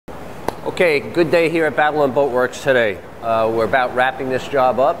Okay, good day here at Battle on Boat Works today. We're about wrapping this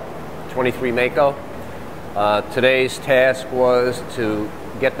job up, 23 Mako. Today's task was to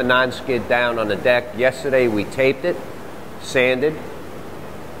get the non-skid down on the deck. Yesterday we taped it, sanded,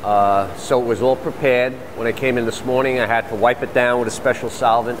 so it was all prepared. When I came in this morning I had to wipe it down with a special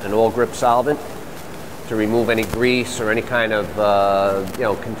solvent, an AwlGrip solvent, to remove any grease or any kind of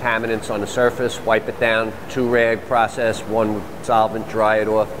contaminants on the surface. Wipe it down, 2-rag process, 1 solvent, dry it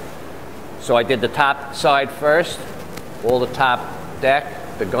off. So I did the top side first, all the top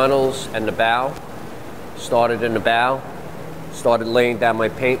deck, the gunnels and the bow. Started in the bow, started laying down my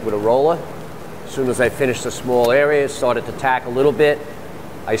paint with a roller. As soon as I finished the small area, started to tack a little bit.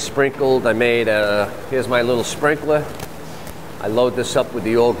 I sprinkled, I made here's my little sprinkler. I load this up with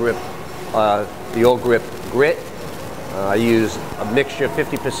the AwlGrip grit. I use a mixture,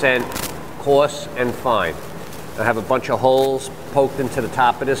 50% coarse and fine. I have a bunch of holes poked into the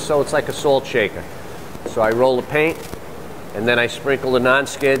top of this, so it's like a salt shaker. So I roll the paint, and then I sprinkle the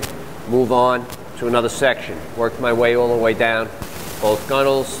non-skid, move on to another section. Worked my way all the way down, both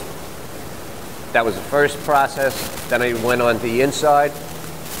gunnels. That was the first process. Then I went on the inside.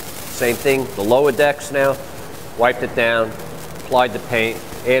 Same thing, the lower decks now. Wiped it down, applied the paint,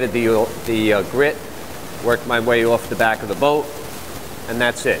 added the grit, worked my way off the back of the boat, and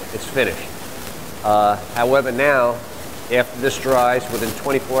that's it. It's finished. However, now, after this dries, within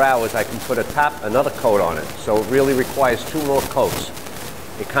 24 hours, I can put another coat on it. So it really requires 2 more coats.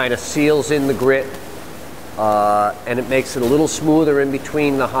 It kind of seals in the grit, and it makes it a little smoother in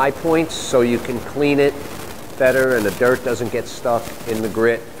between the high points, so you can clean it better and the dirt doesn't get stuck in the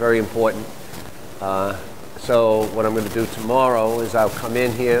grit. Very important. So what I'm going to do tomorrow is I'll come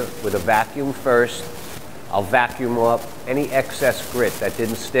in here with a vacuum first. I'll vacuum up any excess grit that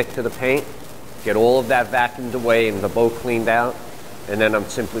didn't stick to the paint. Get all of that vacuumed away and the boat cleaned out, and then I'm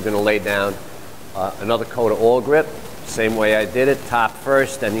simply going to lay down another coat of AwlGrip, same way I did it, top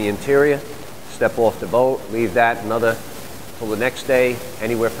first, then the interior, step off the boat, leave that another till the next day,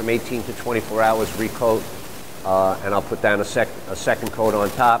 anywhere from 18 to 24 hours, recoat, and I'll put down a second coat on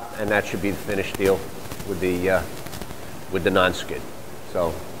top, and that should be the finished deal with the non-skid.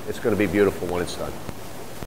 So it's going to be beautiful when it's done.